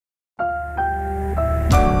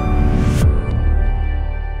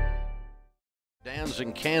Dan's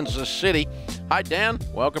in Kansas City. Hi, Dan.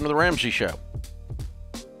 Welcome to the Ramsey Show.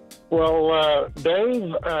 Well,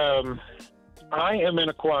 Dave, I am in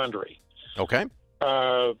a quandary. Okay.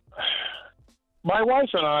 My wife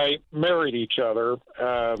and I married each other.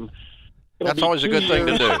 That's always a good thing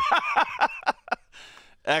to do.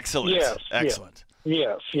 Excellent. Yes. Excellent.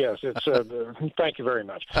 Yes. It's thank you very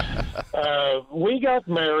much. We got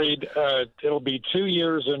married. It'll be 2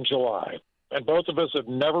 years in July, and both of us have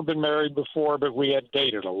never been married before, but we had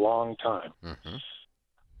dated a long time.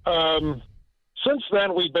 Mm-hmm. Since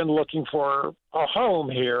then, we've been looking for a home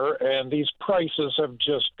here, and these prices have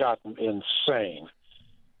just gotten insane.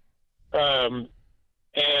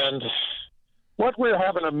 And what we're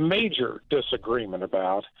having a major disagreement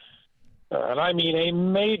about, and I mean a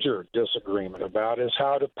major disagreement about, is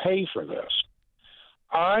how to pay for this.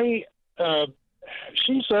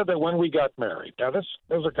 She said that when we got married, now this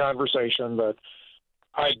is a conversation that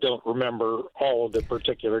I don't remember all of the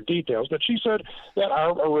particular details, but she said that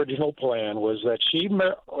our original plan was that she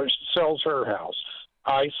sells her house.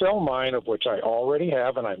 I sell mine, of which I already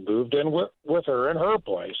have, and I moved in with her in her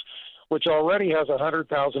place, which already has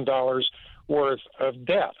 $100,000 worth of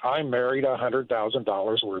debt. I married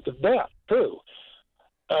 $100,000 worth of debt, too.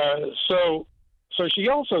 So she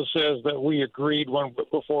also says that we agreed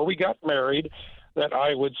before we got married that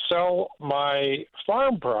I would sell my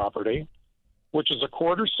farm property, which is a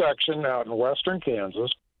quarter section out in western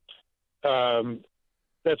Kansas,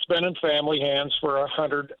 that's been in family hands for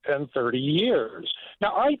 130 years.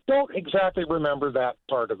 Now, I don't exactly remember that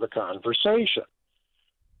part of the conversation,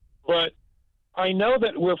 but I know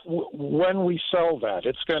that when we sell that,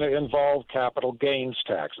 it's going to involve capital gains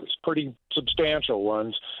taxes, pretty substantial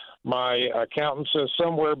ones. My accountant says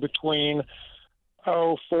somewhere between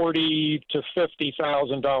 $40,000 to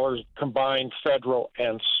 $50,000 combined, federal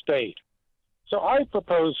and state. So I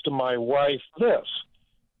proposed to my wife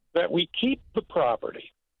that we keep the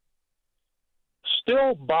property,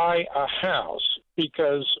 still buy a house,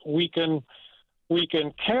 because we can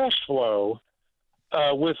cash flow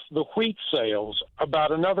with the wheat sales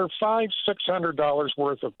about another $500-600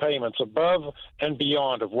 worth of payments above and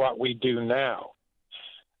beyond of what we do now.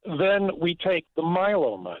 Then we take the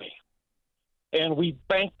Milo money and we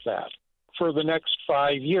bank that for the next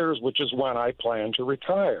 5 years, which is when I plan to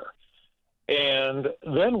retire. And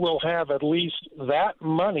then we'll have at least that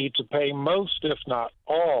money to pay most, if not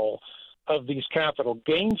all, of these capital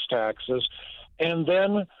gains taxes. And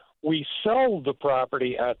then we sell the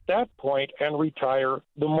property at that point and retire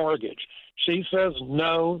the mortgage. She says,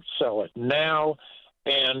 no, sell it now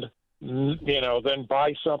and, then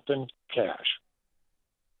buy something cash.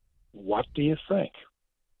 What do you think?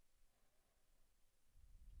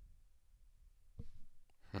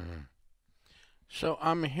 So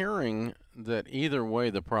I'm hearing that either way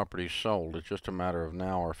the property's sold, it's just a matter of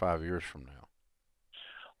now or 5 years from now.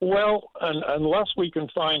 Well, unless we can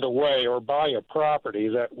find a way or buy a property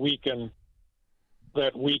that we can,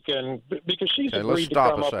 because she's agreed to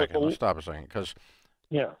come up with Let's stop a second, because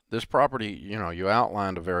this property, you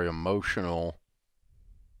outlined a very emotional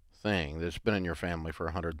thing that's been in your family for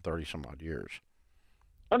 130 some odd years.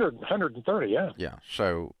 130, yeah. Yeah,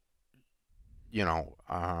 so,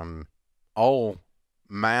 all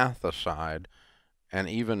math aside, and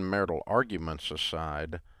even marital arguments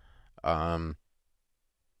aside, are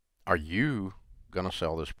you going to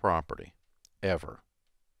sell this property ever?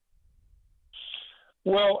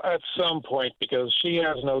 Well, at some point, because she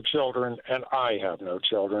has no children and I have no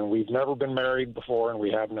children. We've never been married before and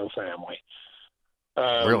we have no family.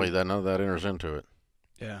 Really? None of that enters into it?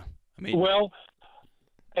 Yeah. I mean, well,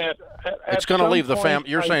 it's going to leave the family.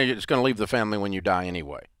 You're saying it's going to leave the family when you die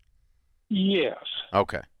anyway? Yes.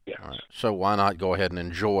 Okay. Yes. All right. So why not go ahead and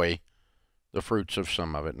enjoy the fruits of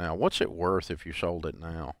some of it now? What's it worth if you sold it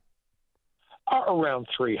now? Around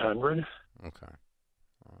 $300,000. Okay.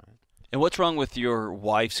 All right. And what's wrong with your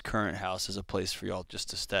wife's current house as a place for y'all just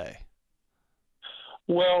to stay?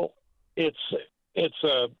 Well, it's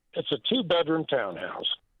a 2-bedroom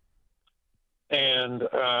townhouse, and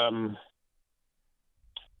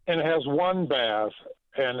it has 1 bath,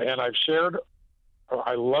 and I've shared.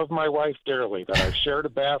 I love my wife dearly, but I've shared a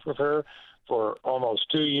bath with her for almost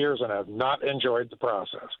 2 years and have not enjoyed the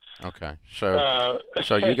process. Okay.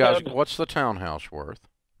 So you guys, what's the townhouse worth?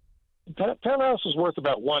 The townhouse is worth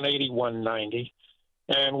about $180,000, $190,000.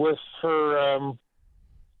 And with her,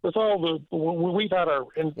 with all the, we've had our...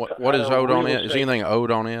 What is owed on it? Is anything owed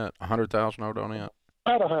on it? $100,000 owed on it?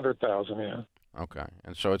 About $100,000, yeah. Okay.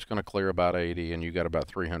 And so it's going to clear about 80, and you got about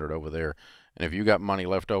 300 over there. And have you got money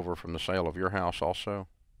left over from the sale of your house also?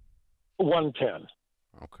 110.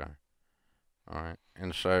 Okay. All right.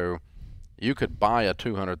 And so You could buy a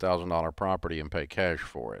 $200,000 property and pay cash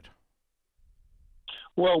for it.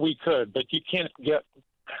 Well, we could, but you can't get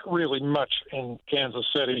really much in Kansas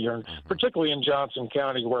City, or particularly in Johnson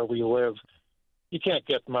County where we live. You can't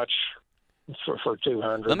get much for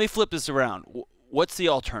 200. Let me flip this around. What's the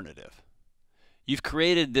alternative? You've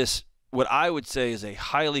created this, what I would say is a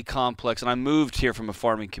highly complex, and I moved here from a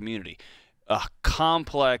farming community, a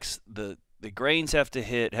complex, the grains have to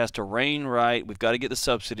hit, it has to rain right, we've got to get the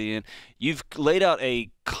subsidy in. You've laid out a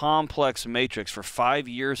complex matrix for 5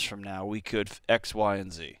 years from now. We could X, Y,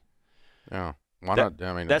 and Z. Yeah. Why not?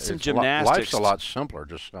 I mean, that's some gymnastics. Life's a lot simpler.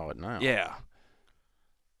 Just know it now. Yeah.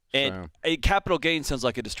 And a capital gain sounds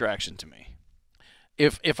like a distraction to me.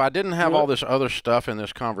 If I didn't have all this other stuff in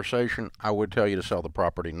this conversation, I would tell you to sell the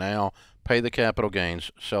property now, pay the capital gains,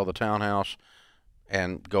 sell the townhouse,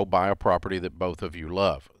 and go buy a property that both of you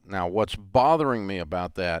love. Now, what's bothering me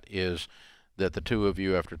about that is that the two of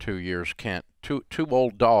you, after 2 years, can't. Two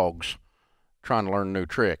old dogs trying to learn new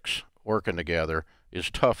tricks, working together, is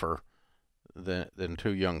tougher than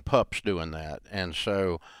two young pups doing that. And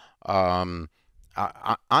so I'm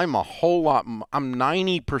a whole lot, I'm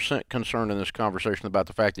 90% concerned in this conversation about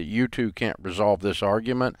the fact that you two can't resolve this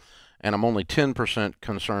argument, and I'm only 10%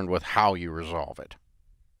 concerned with how you resolve it.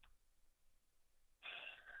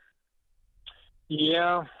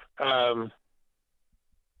 Yeah. I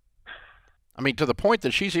mean, to the point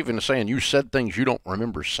that she's even saying you said things you don't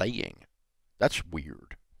remember saying. That's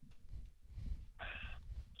weird.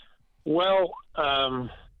 Well,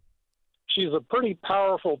 she's a pretty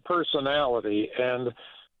powerful personality, and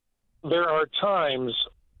there are times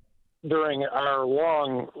during our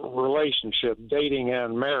long relationship, dating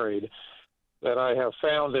and married, that I have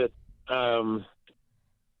found it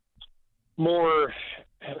more,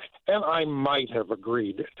 and I might have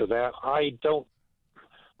agreed to that. I don't,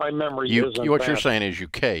 my memory isn't what that. You're saying is you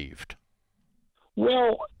caved.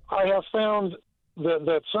 Well, I have found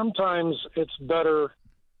that sometimes it's better,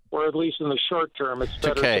 or at least in the short term, it's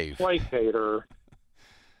better to placate her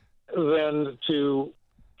than to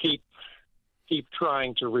keep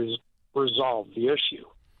trying to resolve the issue.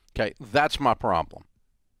 Okay, that's my problem.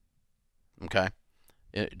 Okay,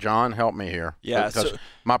 John, help me here. Yeah, because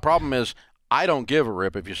my problem is I don't give a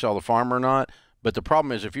rip if you sell the farm or not. But the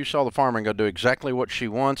problem is if you sell the farm and go do exactly what she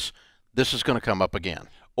wants, this is going to come up again.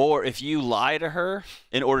 Or if you lie to her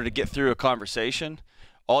in order to get through a conversation,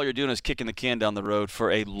 all you're doing is kicking the can down the road for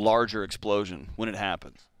a larger explosion when it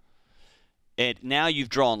happens. And now you've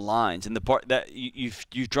drawn lines, and the part that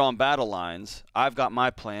you've drawn battle lines. I've got my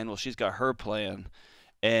plan. Well, she's got her plan,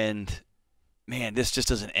 and man, this just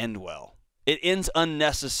doesn't end well. It ends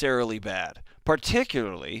unnecessarily bad,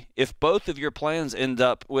 particularly if both of your plans end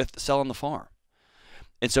up with selling the farm.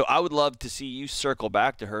 And so I would love to see you circle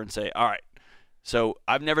back to her and say, all right, so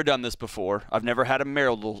I've never done this before. I've never had a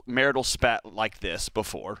marital spat like this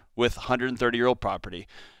before with 130-year-old property.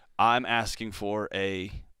 I'm asking for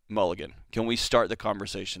a mulligan. Can we start the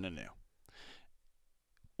conversation anew?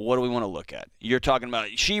 What do we want to look at? You're talking about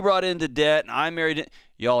she brought into debt and I married it.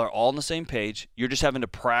 Y'all are all on the same page. You're just having to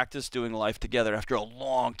practice doing life together after a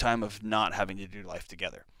long time of not having to do life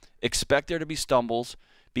together. Expect there to be stumbles.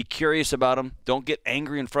 Be curious about them. Don't get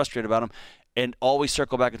angry and frustrated about them. And always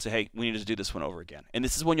circle back and say, hey, we need to do this one over again. And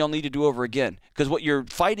this is when y'all need to do over again. Because what you're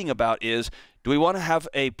fighting about is, do we want to have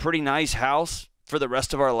a pretty nice house for the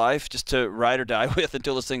rest of our life just to ride or die with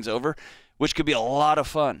until this thing's over? Which could be a lot of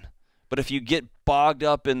fun. But if you get bogged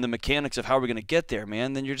up in the mechanics of how we're going to get there,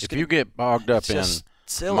 man, then you're just If you get bogged up in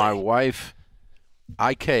silly. My wife,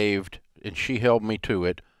 I caved, and she held me to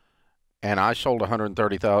it. And I sold a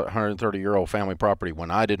 130-year-old family property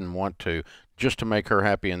when I didn't want to, just to make her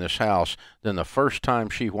happy in this house. Then the first time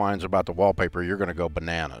she whines about the wallpaper, you're going to go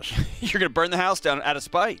bananas. You're going to burn the house down out of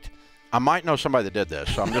spite. I might know somebody that did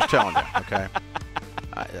this, so I'm just telling you, okay?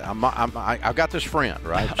 I've got this friend,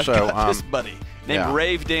 right? I've got this buddy named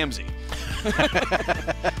Rave Damsey.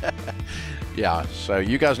 Yeah, so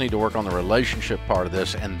you guys need to work on the relationship part of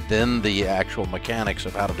this, and then the actual mechanics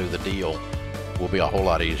of how to do the deal will be a whole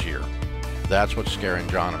lot easier. That's what's scaring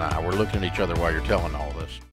John and I. We're looking at each other while you're telling all